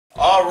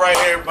Alright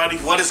everybody,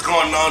 what is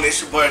going on? It's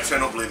your boy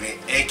Eternal Oblivion,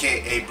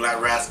 aka Black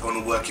Rascal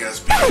on the webcam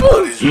speaking.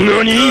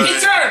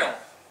 Eternal!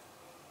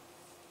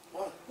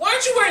 What? Why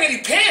aren't you wearing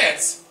any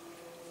pants?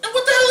 And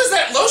what the hell is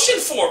that lotion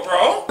for,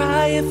 bro?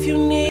 If you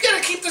need. You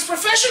gotta keep this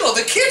professional,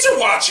 the kids are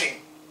watching!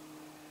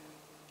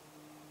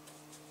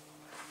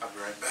 I'll be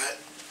right back.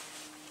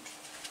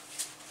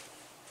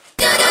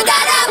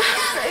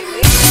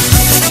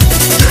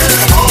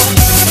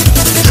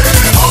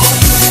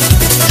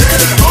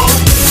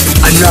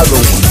 Another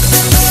one.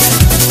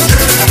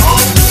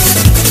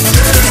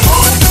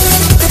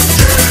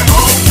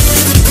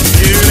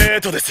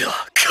 What is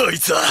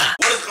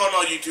going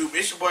on YouTube?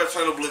 It's your boy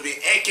Eternal Oblivion,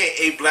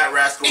 aka Black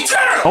Rascal.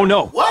 Eternal! Oh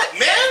no. What,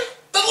 man?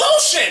 The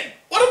lotion!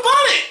 What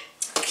about it?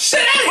 Shit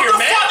out of What here, the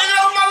man! fuck is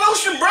on my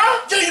lotion, bro?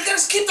 Yo, you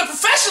gotta keep the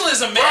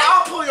professionalism, man! Bro,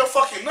 I'll pull your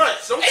fucking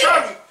nuts. I'm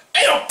trying to...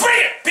 Hey, yo,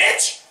 bring it,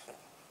 bitch!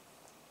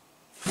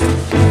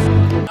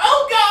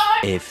 Oh,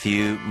 God! A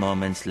few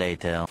moments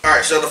later.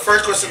 Alright, so the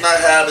first question I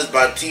have is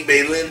by T.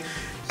 Baylin.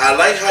 I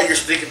like how you're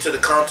sticking to the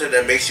content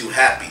that makes you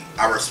happy.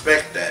 I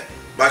respect that.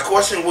 My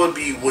question would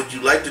be, would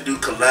you like to do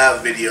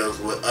collab videos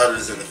with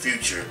others in the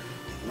future?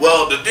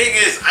 Well, the thing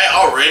is, I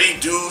already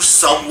do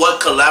somewhat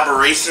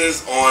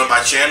collaborations on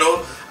my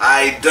channel.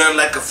 I done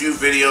like a few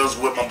videos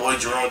with my boy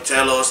Jerome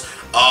Telos.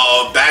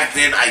 Back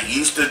then, I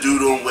used to do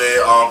them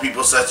with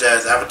people such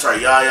as Avatar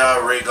Yaya,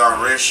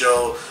 Raygon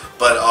Rensho.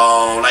 But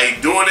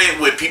like doing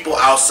it with people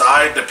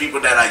outside, the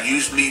people that I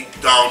usually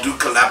do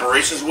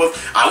collaborations with,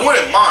 I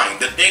wouldn't mind.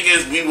 The thing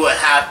is, we would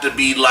have to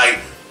be like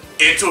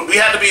we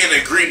had to be in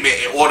agreement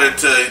in order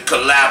to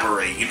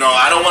collaborate. You know,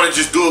 I don't want to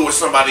just do it with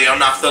somebody I'm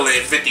not feeling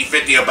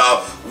 50-50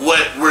 about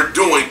what we're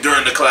doing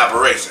during the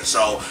collaboration.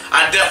 So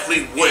I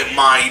definitely wouldn't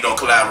mind, you know,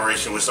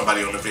 collaboration with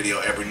somebody on the video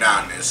every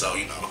now and then. So,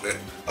 you know.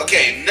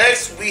 Okay,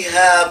 next we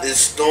have is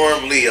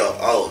Storm Leo.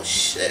 Oh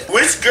shit.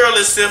 Which girl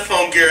in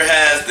Synphone Gear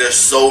has? There's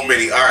so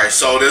many. Alright,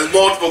 so there's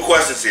multiple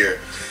questions here.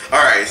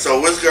 Alright,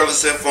 so which girl in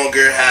Synphone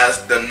Gear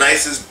has the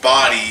nicest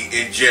body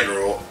in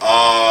general?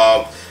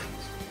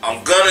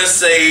 I'm gonna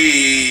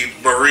say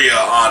Maria,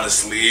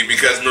 honestly,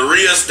 because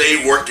Maria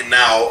stayed working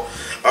out.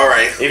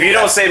 Alright. If you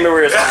don't say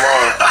Maria's, I'm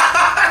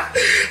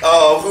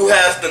wrong. Who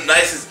has the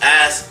nicest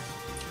ass?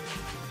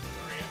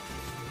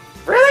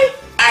 Really?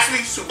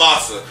 Actually,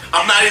 Tsubasa.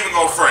 I'm not even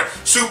gonna front.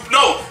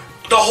 No,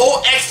 the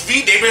whole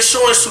XV, they've been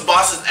showing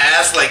Tsubasa's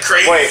ass like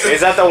crazy. Wait,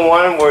 is that the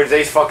one where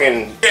they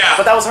fucking... Yeah.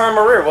 But that was her and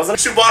Maria, wasn't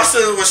it?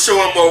 Tsubasa was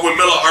showing more with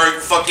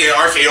Miller fucking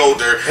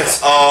RKO'd her.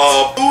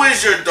 Who is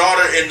your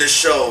daughter in the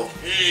show?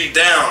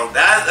 Damn,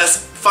 that's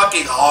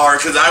fucking hard,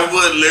 because I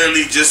would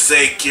literally just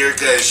say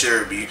Kirika and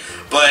Shirby.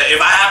 But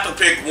if I have to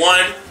pick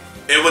one,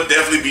 it would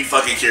definitely be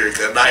fucking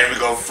Kirika. Not even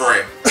gonna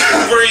front.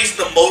 Who brings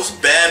the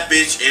most bad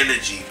bitch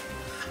energy?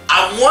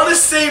 I want to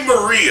say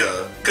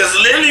Maria, because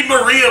literally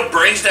Maria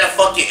brings that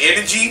fucking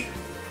energy,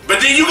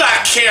 but then you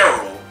got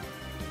Carol.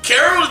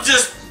 Carol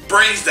just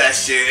brings that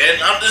shit,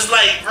 and I'm just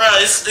like, bro,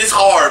 it's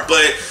hard,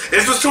 but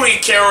it's between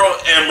Carol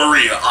and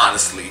Maria,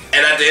 honestly.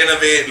 And at the end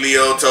of it,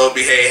 Leo told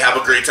me, hey, have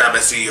a great time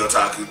at CEO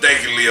Otaku.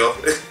 Thank you, Leo.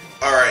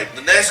 Alright,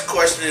 the next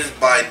question is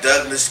by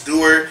Douglas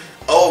Stewart.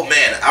 Oh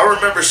man, I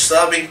remember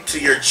subbing to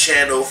your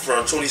channel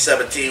from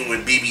 2017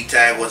 when BB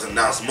Tag was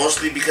announced,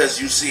 mostly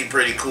because you seem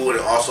pretty cool and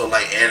also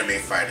like anime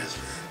fighters.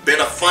 Been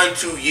a fun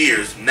 2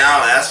 years.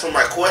 Now, as for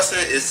my question,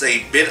 it's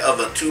a bit of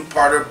a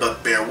two-parter,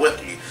 but bear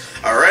with me.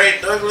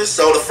 Alright, Douglas,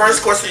 so the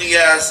first question he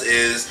asks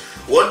is,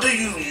 what do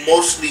you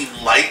mostly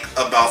like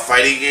about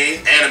fighting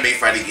games, anime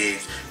fighting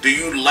games? Do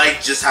you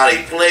like just how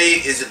they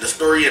play? Is it the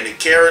story and the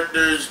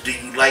characters? Do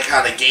you like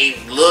how the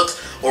game looks?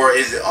 Or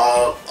is it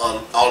all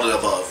of the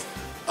above?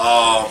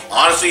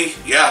 Honestly,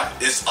 yeah,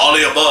 it's all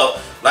the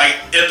above. Like,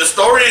 if the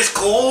story is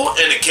cool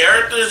and the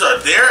characters are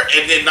there,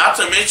 and then not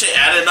to mention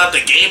adding up the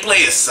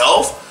gameplay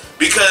itself,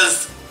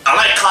 because I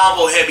like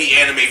combo heavy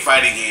anime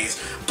fighting games,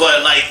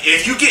 but like,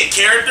 if you get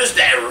characters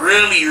that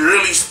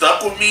really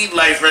stuck with me,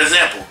 like for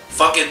example,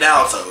 fucking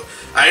Naruto.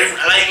 I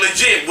like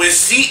legit, when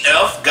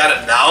CF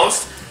got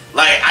announced,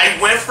 like I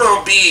went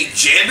from being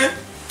Jin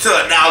to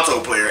a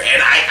Naruto player,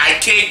 and I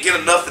can't get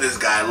enough of this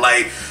guy.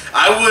 Like,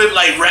 I would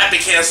like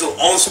rapid cancel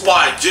on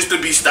spot just to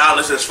be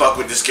stylish as fuck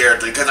with this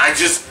character, because I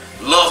just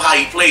love how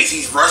he plays.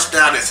 He's rushed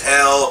down as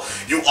hell.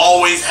 You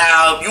always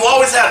have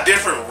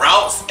different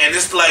routes, and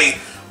it's like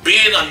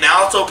being a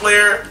Naruto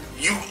player,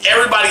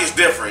 everybody is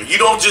different. You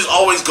don't just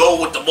always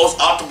go with the most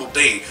optimal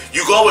thing.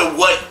 You go with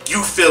what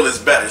you feel is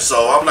better.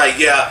 So I'm like,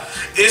 yeah,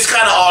 it's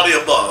kind of all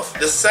the above.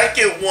 The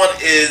second one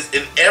is,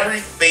 in every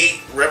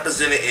fate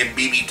represented in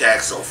BB Tag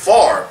so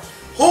far,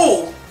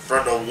 who,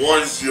 from the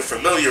ones you're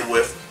familiar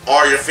with,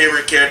 are your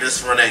favorite characters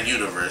from that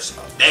universe?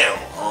 Damn.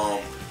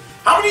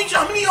 How many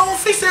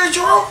fates there,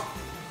 Jerome?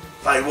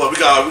 Like what? We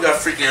got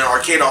freaking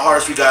Arcana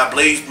Hearts, we got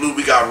Blaze Blue,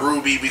 we got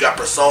Ruby, we got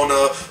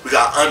Persona, we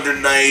got Under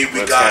Night,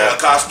 we got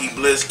Akatsuki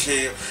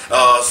Blitzkin,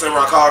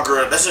 Samurai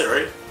Kagura. That's it,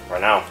 right?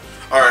 Right now.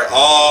 Alright,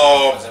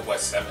 Is it what,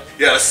 7?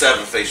 yeah, that's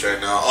 7 face right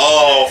now.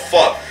 Oh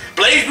fuck.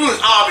 Blaze Blue is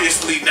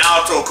obviously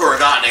Naoto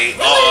Kurogane.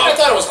 I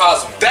thought it was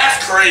Hazume.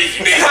 That's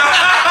crazy,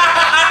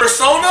 nigga.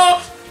 Persona,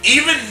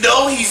 even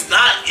though he's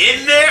not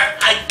in there,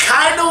 I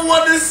kind of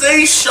want to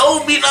say Show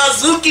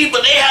Minazuki,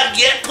 but they have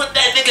yet put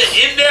that nigga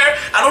in there.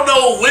 I don't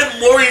know when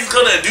Mori's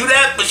gonna do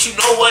that, but you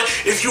know what?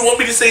 If you want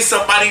me to say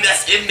somebody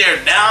that's in there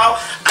now,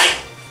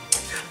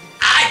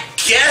 I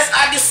guess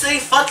I can say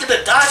fucking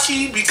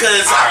Adachi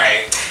because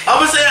I'm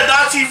gonna say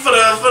Adachi for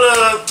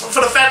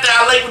the fact that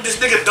I like when this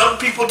nigga dump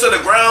people to the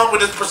ground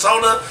with his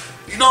persona,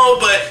 you know.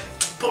 But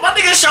put my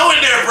nigga Show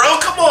in there, bro.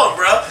 Come on,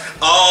 bro.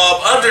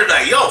 Under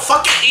Night, yo,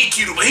 fucking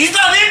EQ, but he's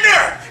not in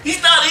there.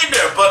 He's not in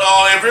there. But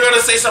if we're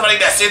gonna say somebody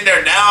that's in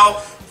there now,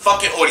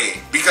 fucking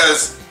Orie,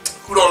 because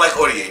who don't like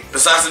Orie?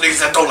 Besides the niggas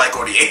that don't like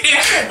Orie.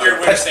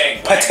 Weird way of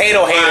saying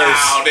Potato haters.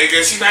 Wow,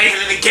 nigga, she's not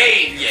even in the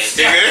game yet,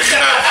 nigga.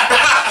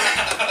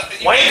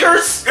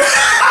 Wankers.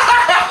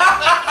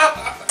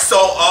 So,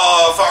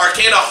 for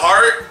Arcana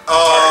Heart,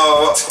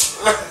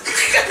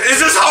 it's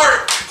just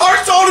Heart.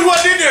 Heart's the only one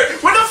in there.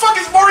 When the fuck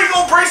is Mori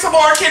gonna bring some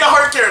Arcana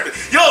Heart character?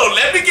 Yo,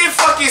 let me get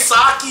fucking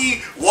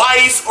Saki,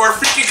 Weiss, or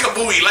freaking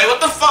Kabui. Like, what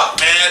the fuck,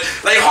 man?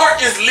 Like,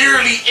 Heart is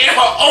literally in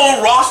her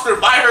own roster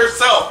by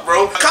herself,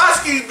 bro.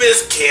 Koski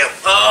Miss Camp.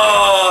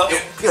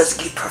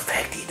 Koski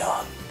Perfecti,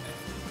 dog.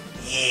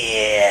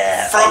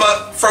 Yeah. From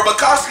a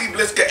Koski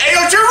Bliss Camp. Hey,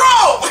 yo,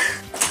 Jerome!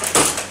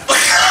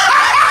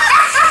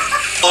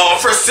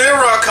 For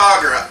Senran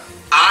Kagura,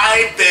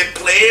 I've been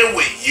playing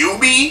with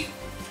Yumi,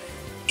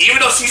 even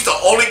though she's the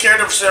only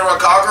character for Senran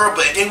Kagura,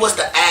 but if they was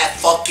to add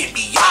fucking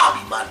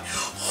Miyabi, man.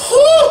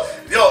 Whoo!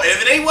 Yo,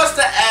 if they was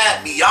to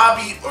add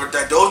Miyabi or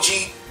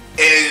Dadoji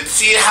and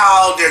see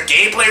how their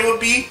gameplay would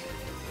be,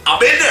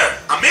 I'm in there.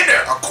 I'm in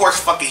there. Of course,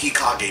 fucking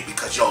Hikage,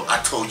 because yo,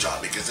 I told y'all,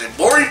 because if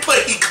Mori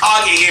put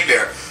Hikage in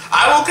there,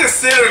 I will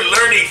consider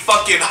learning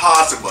fucking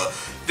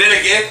Hazuma. Then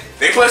again,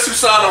 they put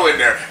Susanoo in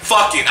there.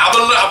 Fuck it. I'm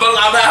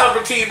gonna have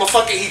a team of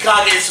fucking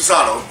Hikage and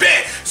Susanoo.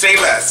 Bet. Say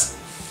less.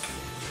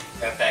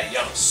 Got that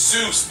young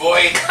Seuss,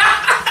 boy.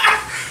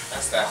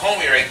 That's that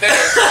homie right there.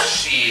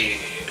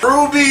 Shit.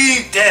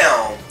 Ruby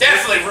down.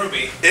 Definitely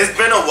Ruby. It's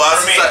been a while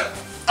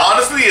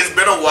honestly, it's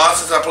been a while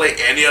since I played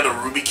any of the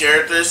Ruby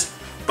characters.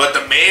 But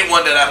the main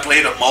one that I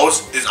play the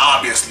most is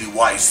obviously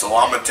Weiss, so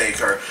I'm gonna take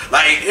her.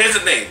 Like, here's the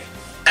thing.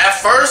 At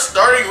first,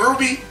 starting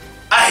Ruby,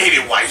 I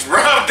hated Weiss, bro.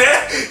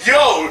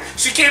 Yo,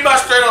 she came out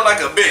straight up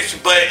like a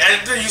bitch. But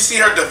after you see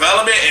her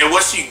development and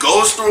what she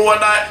goes through and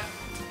whatnot,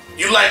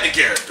 you like the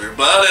character.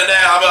 But other than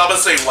that, I'm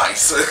gonna say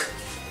Weiss.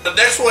 The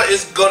next one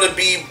is gonna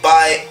be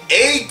by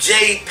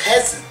AJ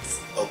Peasants.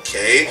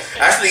 Okay.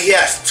 Actually, he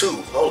has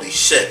two. Holy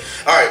shit.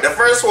 Alright, the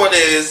first one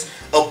is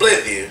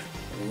Oblivion.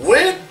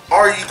 When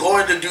are you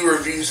going to do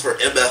reviews for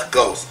MF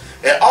Ghost?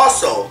 And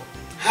also,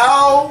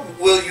 how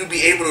will you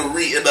be able to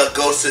read MF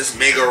Ghost since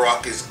Mega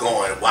Rock is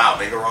going? Wow,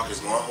 Mega Rock is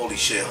going. Holy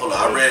shit. Hold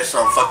on. I read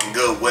some fucking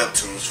good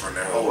webtoons from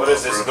there. What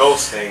is this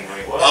Ghost thing?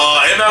 Like, what?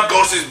 MF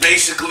Ghost is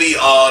basically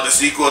the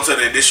sequel to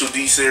the initial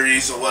D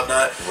series and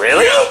whatnot.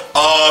 Really?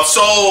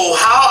 So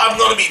how I'm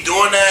gonna be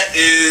doing that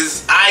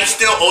is I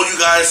still owe you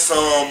guys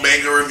some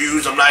manga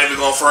reviews. I'm not even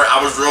going for it.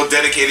 I was real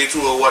dedicated to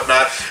it and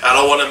whatnot. I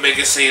don't want to make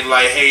it seem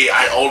like, hey,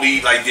 I only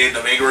like did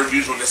the manga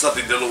reviews when there's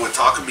something dealing with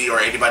Takumi or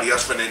anybody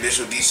else from the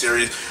initial D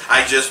series.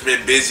 I just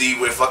been busy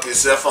with fucking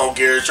cell phone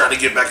gear, trying to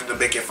get back into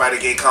making fighting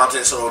game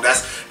content, so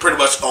that's pretty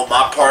much on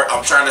my part.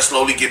 I'm trying to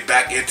slowly get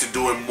back into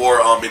doing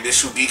more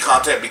initial D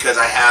content because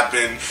I have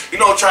been, you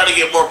know, trying to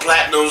get more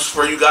platinums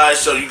for you guys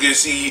so you can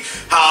see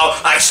how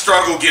I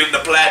struggle getting the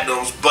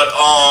platinums. But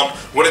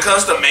when it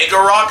comes to Mega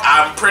Rock,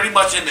 I'm pretty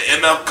much in the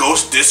MF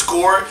Ghost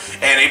Discord,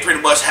 and they pretty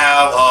much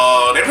have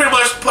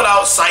put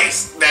out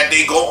sites that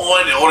they go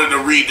on in order to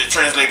read the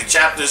translated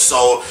chapters,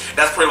 so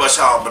that's pretty much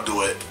how I'm gonna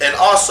do it. And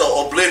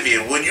also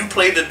Oblivion, when you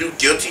play the new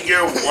Guilty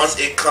Gear once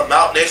it come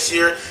out next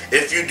year,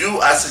 if you do,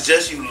 I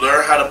suggest you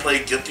learn how to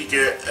play Guilty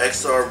Gear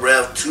XR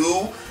Rev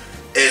 2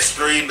 and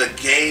stream the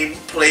game,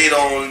 play it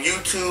on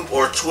YouTube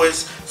or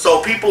Twitch,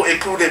 so people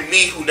including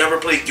me who never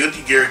played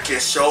Guilty Gear can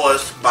show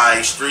us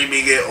by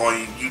streaming it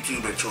on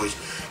YouTube and Twitch.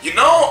 You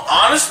know,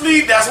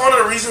 honestly, that's one of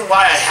the reasons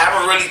why I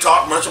haven't really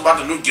talked much about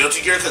the new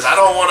Guilty Gear, because I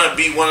don't want to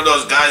be one of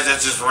those guys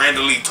that just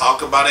randomly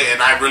talk about it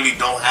and I really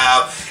don't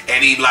have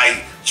any,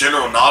 like,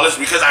 general knowledge,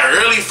 because I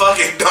really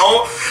fucking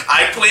don't.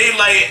 I played,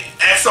 like,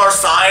 XR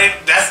Sign,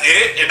 that's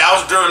it, and that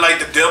was during, like,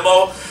 the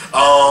demo.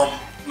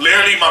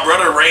 Literally, my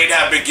brother Rain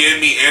had been getting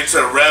me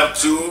into Rev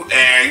 2,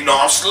 and, you know,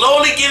 I'm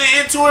slowly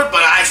getting into it,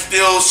 but I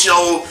still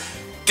show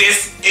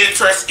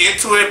disinterest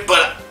into it,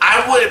 but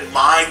I wouldn't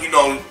mind, you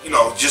know,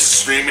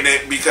 just streaming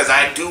it, because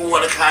I do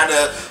want to kind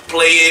of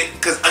play it,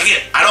 because again,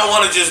 I don't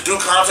want to just do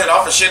content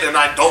off of shit and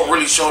I don't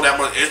really show that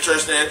much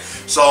interest in.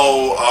 So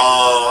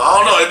I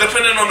don't know, it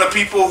depending on the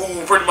people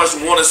who pretty much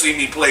want to see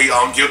me play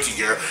Guilty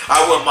Gear,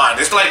 I wouldn't mind.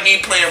 It's like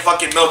me playing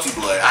fucking Melty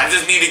Blood. I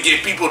just need to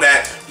get people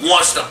that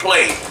wants to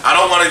play. I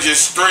don't want to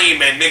just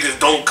stream and niggas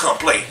don't come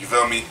play, you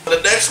feel me?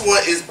 The next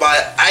one is by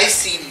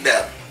Icy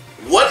Nep.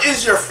 What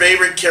is your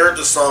favorite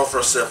character song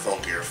from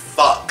Symphogear Gear?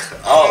 Fuck.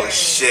 Oh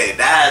shit,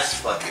 that's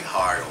fucking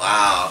hard.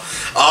 Wow.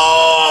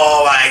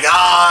 Oh my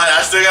god,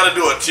 I still gotta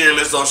do a tier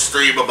list on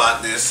stream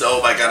about this.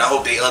 Oh my god, I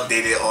hope they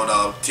update it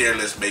on tier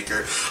list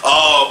maker.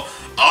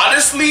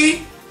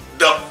 honestly,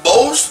 the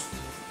most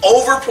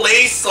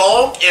overplayed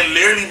song and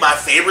literally my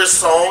favorite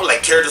song,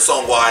 like character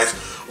song wise,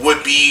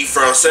 would be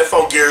from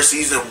Synphone Gear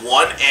Season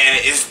 1, and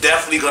it's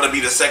definitely gonna be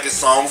the second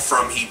song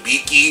from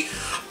Hibiki.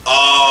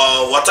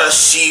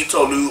 Watashi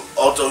Tolu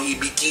Oto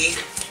Hibiki.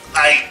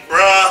 Like,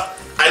 bruh,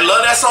 I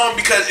love that song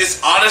because it's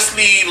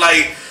honestly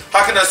like,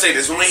 how can I say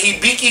this? When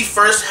Hibiki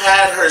first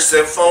had her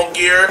Synphone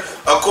Gear,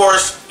 of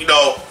course, you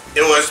know,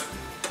 it was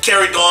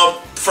carried on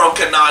from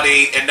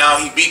Kanade, and now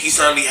Hibiki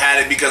suddenly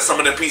had it because some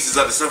of the pieces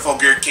of the Synphone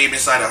Gear came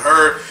inside of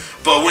her.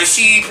 But when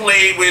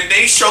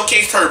they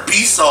showcased her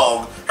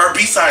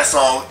B-side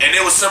song, and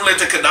it was similar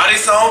to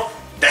Kanade's song,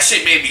 that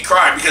shit made me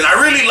cry because I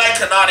really like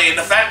Kanade, and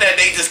the fact that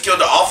they just killed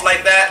her off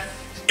like that,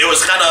 it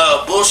was kind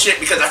of bullshit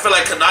because I feel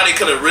like Kanade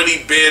could have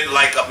really been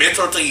like a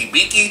mentor to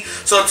Hibiki.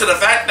 So to the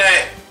fact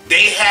that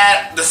they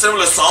had the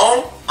similar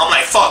song, I'm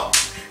like, fuck,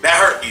 that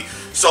hurt me.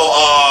 So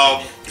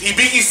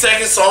Hibiki's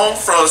second song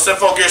from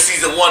Synphone Gear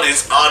Season 1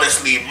 is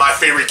honestly my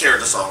favorite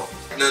character song.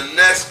 The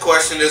next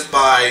question is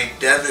by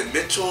Devin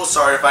Mitchell.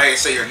 Sorry if I didn't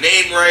say your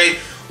name right.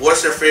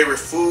 What's your favorite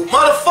food?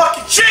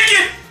 Motherfucking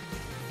chicken!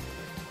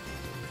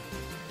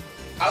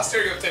 How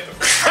stereotypical.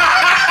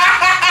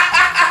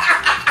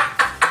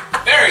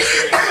 Very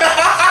serious.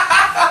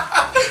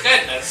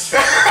 Goodness.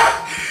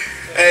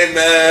 Hey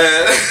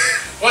man.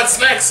 What's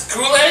next?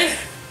 Kool-Aid?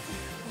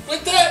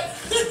 With that?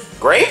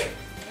 Grape?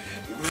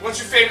 What's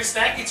your favorite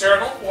snack,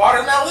 Eternal?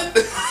 Watermelon?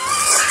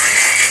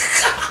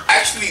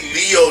 Actually,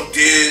 Leo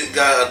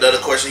got another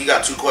question. He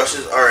got two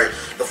questions. Alright,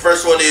 the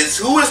first one is,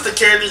 who is the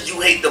characters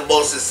you hate the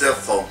most in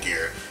Synphone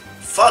Gear?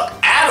 Fuck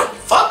Adam.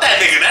 Fuck that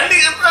nigga. That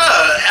nigga,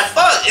 bruh.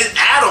 Fuck, it's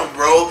Adam,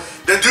 bro.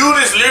 The dude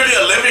is literally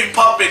a living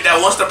puppet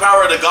that wants the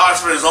power of the gods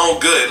for his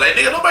own good. Like,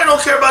 nigga, nobody don't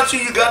care about you,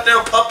 you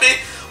goddamn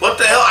puppet. What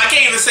the hell? I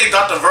can't even say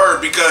Dr.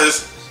 Verd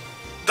because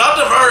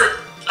Dr.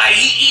 Verd, like,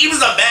 he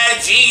was a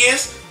bad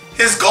genius.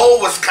 His goal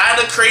was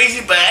kind of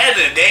crazy, but at the end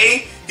of the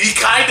day, he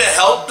kind of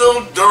helped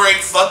them during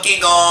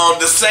fucking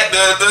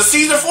the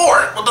season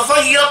 4. What the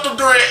fuck? He helped them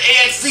during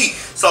AXC.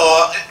 So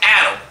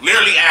Adam,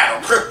 literally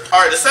Adam.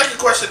 All right, the second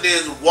question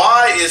is,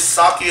 why is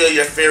Sakuya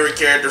your favorite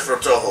character from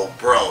Toho?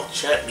 Bro,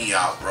 check me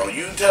out, bro.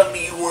 You telling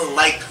me you wouldn't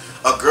like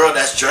a girl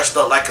that's dressed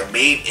up like a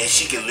maid and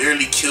she can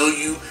literally kill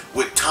you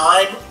with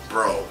time?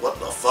 Bro, what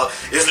the fuck?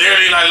 It's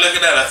literally like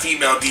looking at a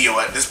female Dio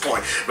at this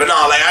point. But no,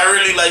 like, I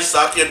really like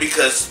Sakuya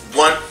because,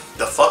 one,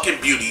 the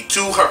fucking beauty.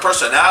 Two, her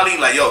personality.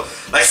 Like, yo,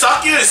 like,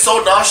 Sakuya is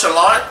so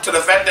nonchalant to the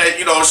fact that,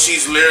 you know,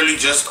 she's literally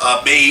just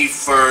made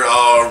for,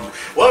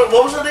 what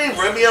was her name?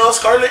 Romeo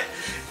Scarlet?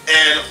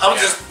 And I'm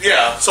just,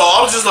 yeah. So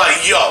I was just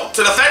like, yo,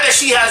 to the fact that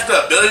she has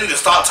the ability to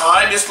stop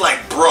time, it's like,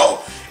 bro.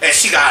 And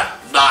she got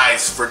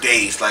knives for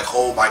days. Like,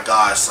 oh my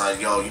god,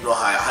 son, yo, you know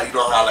how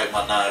I like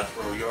my knives,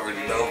 bro. You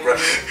already know, bro.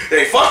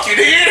 Hey, fuck you,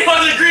 nigga. You didn't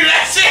want to agree to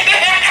that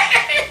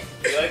shit.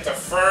 You like to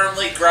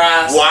firmly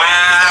grasp.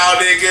 Wow,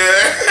 nigga.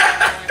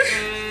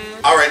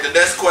 Alright, the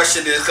next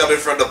question is coming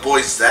from the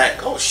boy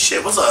Zach. Oh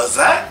shit, what's up,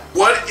 Zach?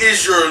 What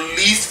is your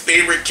least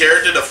favorite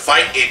character to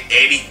fight in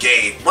any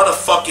game?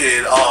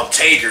 Motherfucking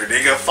Tager,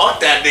 nigga. Fuck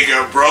that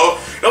nigga, bro.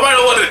 Nobody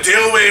don't want to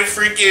deal with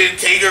freaking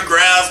Tager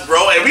grass,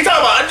 bro. And we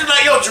talking about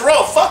like, yo,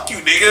 Jerome, fuck you,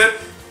 nigga.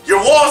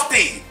 Your wall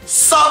thing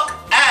suck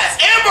ass.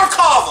 Amber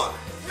Carver.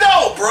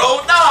 No,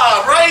 bro.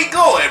 Nah, bro. Ain't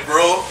going,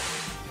 bro.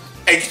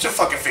 Hey, get your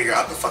fucking finger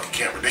out the fucking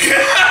camera, nigga.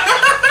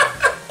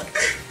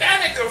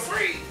 That nigga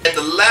free. And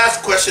the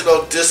last question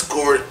on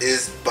Discord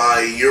is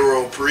by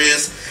Euro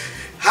Priz.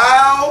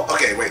 How?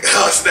 Okay, wait.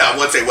 Oh, snap.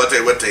 One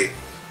take.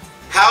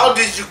 How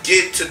did you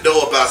get to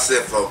know about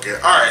Synphone Gear?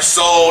 Alright,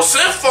 so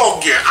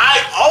Synphone Gear,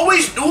 I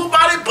always knew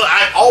about it, but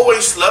I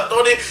always slept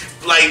on it.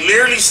 Like,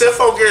 literally,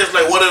 Synphone Gear is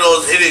like one of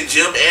those hidden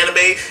gem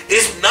anime.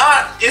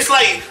 It's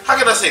like, how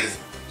can I say this?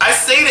 I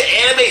say the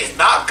anime is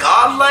not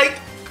godlike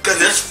because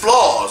there's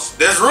flaws.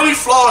 There's really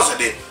flaws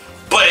in it.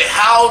 But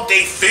how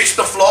they fix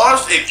the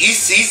flaws in each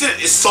season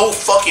is so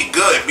fucking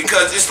good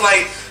because it's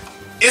like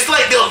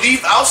they'll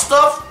leave out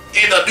stuff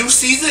in a new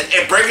season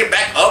and bring it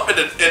back up in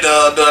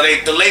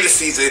the latest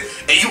season,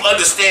 and you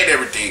understand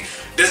everything.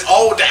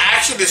 The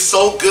action is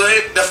so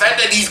good. The fact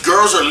that these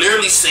girls are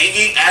literally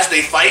singing as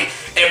they fight,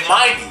 and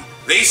mind you,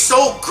 they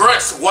show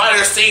grunts while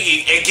they're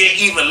singing and get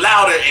even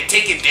louder and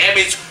taking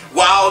damage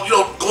while, you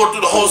know, going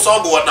through the whole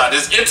song and whatnot.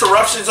 There's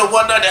interruptions and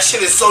whatnot. That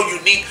shit is so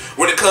unique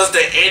when it comes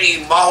to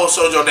any Mahou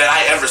Shoujo that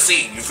I ever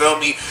seen. You feel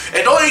me?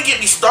 And don't even get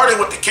me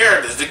started with the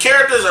characters. The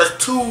characters are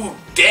too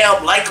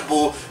damn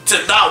likable to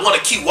not want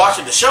to keep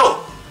watching the show.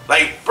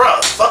 Like,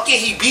 bruh, fucking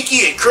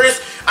Hibiki and Chris.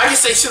 I can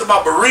say shit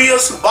about Maria,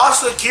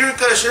 Tsubasa,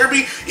 Kirika, and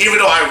Shirby, even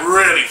though I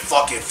really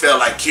fucking felt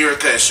like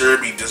Kirika and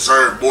Shirby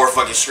deserved more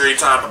fucking screen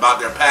time about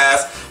their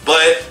past.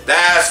 But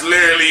that's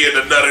literally in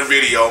another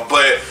video.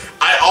 But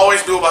I I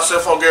always knew about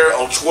Synphone Gear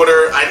on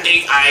Twitter. I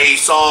think I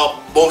saw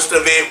most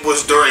of it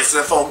was during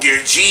Synphone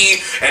Gear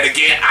G, and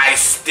again, I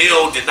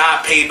still did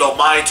not pay no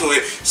mind to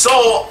it.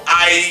 So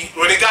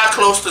when it got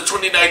close to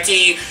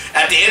 2019,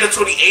 at the end of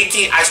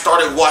 2018, I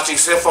started watching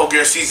Synphone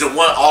Gear Season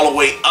 1 all the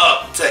way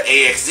up to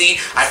AXZ.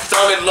 I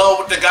fell in love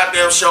with the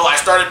goddamn show. I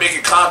started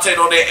making content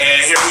on it,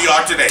 and here we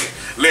are today,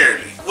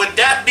 literally. With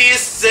that being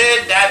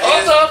said,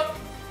 Hold up.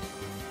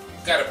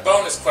 Got a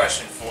bonus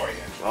question for you.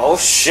 Oh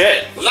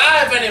shit.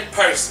 Live and in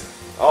person.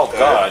 Oh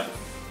god.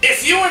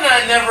 If you and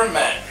I never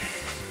met,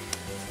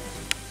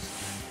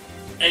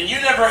 and you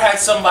never had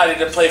somebody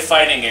to play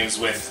fighting games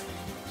with,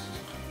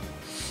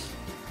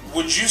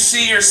 would you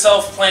see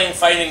yourself playing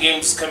fighting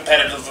games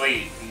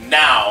competitively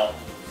now,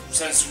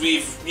 since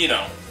we've, you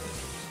know,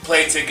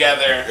 played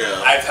together,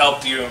 I've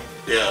helped you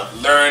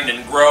learn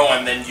and grow,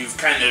 and then you've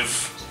kind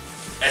of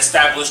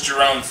established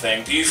your own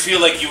thing? Do you feel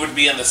like you would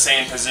be in the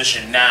same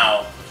position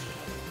now?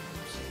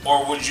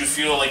 Or would you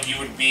feel like you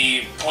would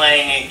be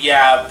playing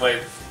it,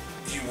 but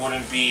you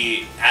wouldn't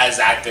be as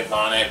active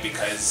on it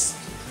because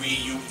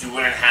you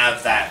wouldn't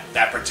have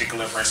that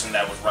particular person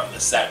that would run the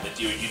set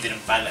with you, and you didn't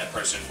find that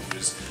person who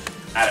was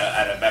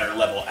at a better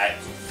level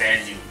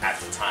than you at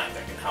the time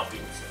that can help you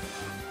with it?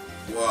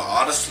 Well,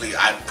 honestly,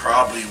 I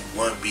probably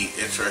wouldn't be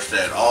interested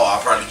at all.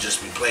 I'd probably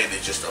just be playing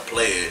it just to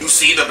play it. You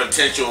see the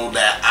potential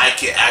that I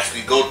can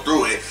actually go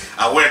through it.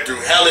 I went through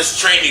hellish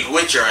training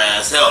with your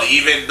ass. Hell,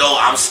 even though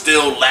I'm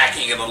still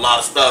lacking in a lot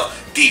of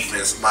stuff,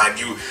 defense, mind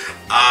you,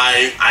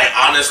 I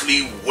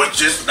honestly would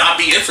just not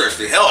be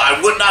interested. Hell,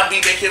 I would not be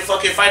making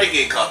fucking fighting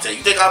game content.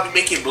 You think I'll be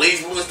making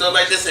Blaze Blue and stuff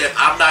like this if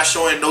I'm not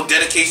showing no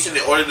dedication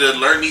in order to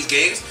learn these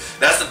games?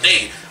 That's the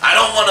thing. I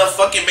don't want to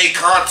fucking make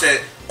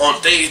content on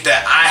things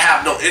that I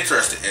have no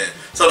interest in.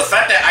 So the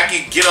fact that I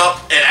can get up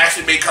and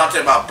actually make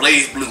content about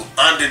Blaze Blue,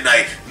 Under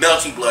Night,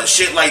 Melty Blood,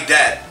 shit like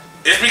that,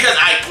 it's because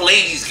I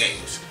play these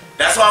games.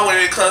 That's why when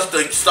it comes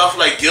to stuff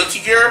like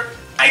Guilty Gear,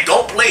 I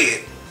don't play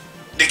it.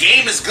 The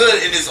game is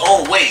good in its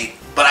own way,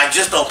 but I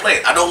just don't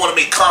play it. I don't want to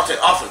make content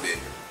off of it.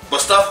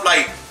 But stuff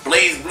like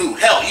Blaze Blue,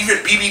 hell,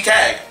 even BB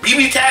Tag.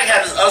 BB Tag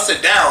has its ups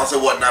and downs and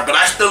whatnot, but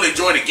I still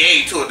enjoy the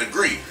game to a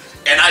degree.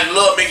 And I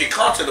love making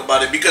content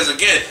about it because,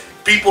 again,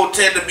 people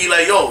tend to be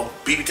like, yo,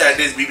 BB Tag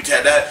this, BB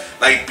Tag that.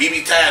 Like,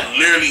 BB Tag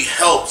literally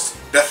helps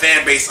the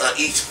fan base of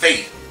each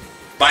faith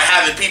by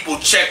having people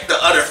check the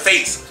other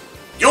face.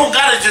 You don't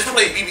gotta just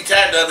play BB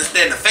Tag to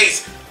understand the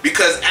face,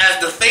 because as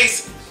the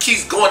face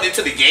keeps going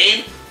into the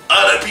game,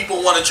 other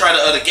people want to try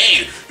the other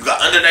game. You got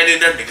Under Night in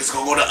there, niggas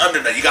gonna go to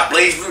Under Night. You got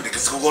Blaze Blue,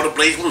 niggas gonna go to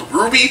Blaze Blue.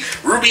 Ruby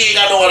ain't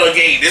got no other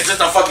game. This is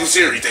a fucking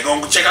series. They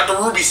gonna check out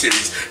the Ruby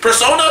series.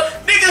 Persona,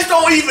 niggas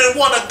don't even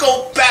want to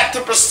go back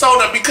to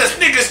Persona because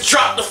niggas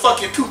dropped the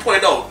fucking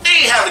 2.0. They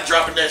ain't haven't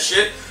dropping that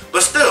shit.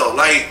 But still,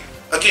 like,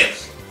 again,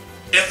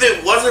 if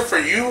it wasn't for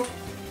you,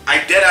 I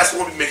deadass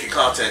wouldn't be making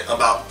content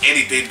about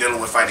anything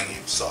dealing with fighting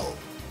games. So,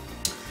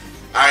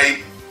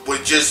 I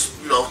would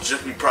just, you know,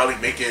 just be probably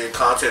making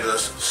content of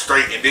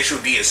straight initial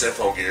D and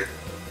Synphone Gear.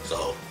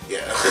 So,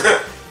 yeah.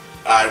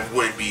 I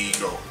wouldn't be, you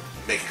know,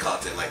 making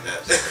content like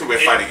that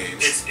with fighting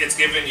games. It's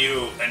given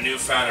you a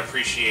newfound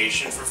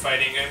appreciation for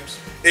fighting games?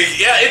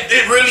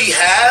 It really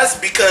has,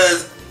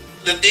 because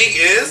the thing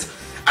is,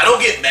 I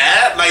don't get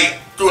mad. Like,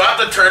 throughout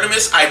the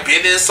tournaments I've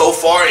been in so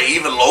far, and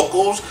even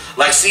locals,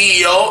 like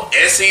CEO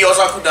and CEO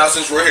Sakuda,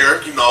 since we're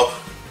here, you know,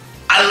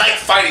 I like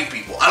fighting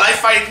people. I like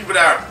fighting people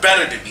that are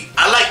better than me.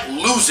 I like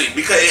losing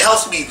because it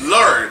helps me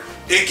learn.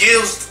 It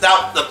gives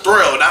out the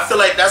thrill, and I feel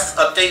like that's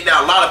a thing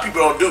that a lot of people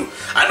don't do.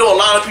 I know a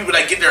lot of people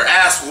that get their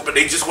ass whooped and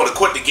they just want to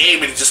quit the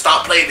game and just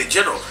stop playing in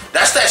general.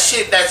 That's that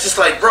shit that's just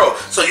like, bro,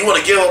 so you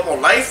want to give up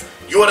on life?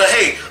 You want to,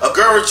 hey, a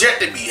girl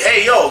rejected me.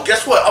 Hey, yo,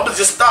 guess what? I'm going to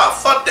just stop.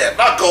 Fuck that.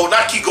 Not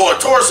keep going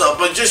towards her,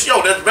 but just,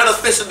 yo, there's better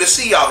fish in the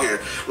sea out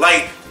here.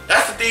 Like,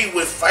 that's the thing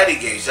with fighting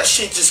games. That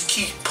shit just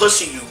keep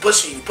pushing you.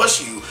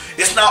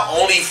 It's not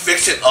only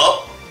fixing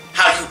up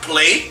how you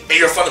play and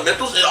your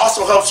fundamentals, it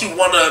also helps you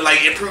want to,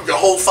 like, improve your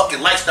whole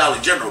fucking lifestyle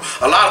in general.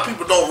 A lot of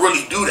people don't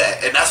really do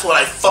that, and that's what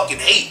I fucking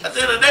hate. At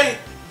the end of the day,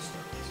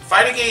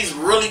 fighting games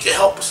really can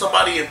help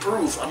somebody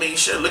improve. I mean,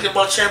 shit, look at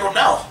my channel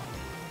now.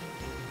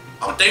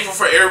 I'm thankful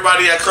for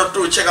everybody that come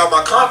through and check out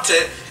my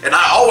content, and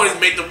I always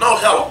make them know,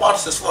 hell, I'm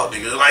honest as fuck,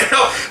 nigga. Like,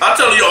 I'm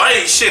telling you, I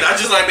ain't shit. I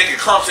just like making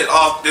content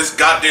off this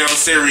goddamn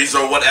series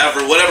or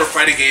whatever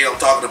fighting game I'm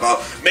talking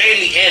about.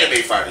 Mainly anime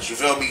fighters, you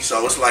feel me?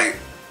 So it's like,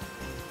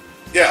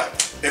 yeah,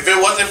 if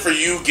it wasn't for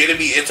you getting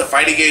me into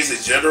fighting games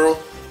in general,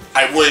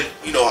 I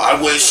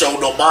wouldn't show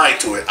no mind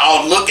to it.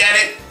 I'll look at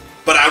it,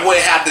 but I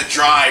wouldn't have the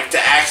drive to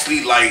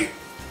actually, like,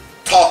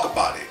 talk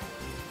about it.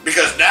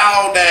 Because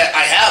now that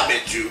I have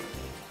met you,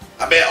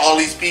 I met all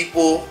these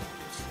people,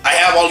 I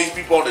have all these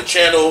people on the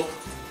channel,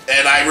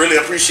 and I really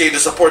appreciate the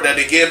support that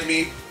they give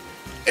me.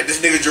 And this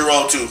nigga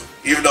Jerome too,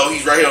 even though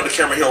he's right here on the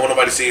camera, he don't want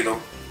nobody seeing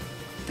him.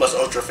 Plus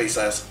ultra face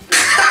ass.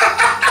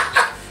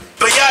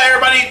 But yeah,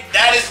 everybody,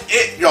 that is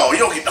it. Yo, you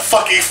don't get the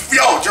fucking,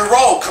 yo,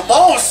 Jerome, come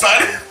on,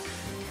 son.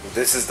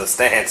 This is the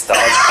stance, dog.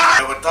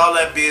 And with all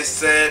that being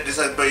said, this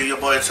has been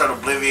your boy Eternal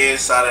Oblivion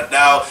signing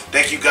out.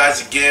 Thank you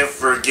guys again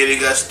for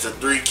getting us to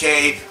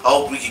 3K. I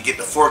hope we can get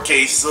to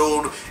 4K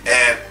soon.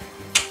 And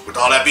with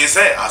all that being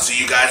said, I'll see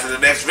you guys in the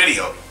next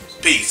video.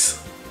 Peace.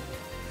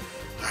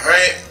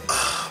 Alright.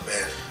 Oh,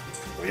 man.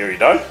 Are you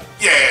done?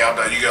 Yeah, I'm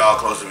done. You can all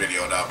close the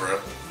video now, bro.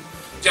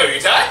 Joe,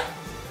 you done?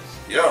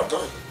 Yeah, I'm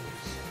done.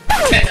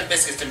 Get the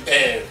biscuits in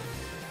bed.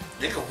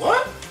 Nigga,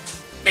 what?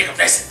 Make them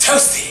nice and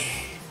toasty.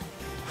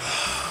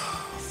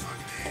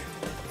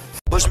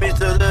 Push me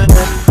to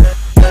the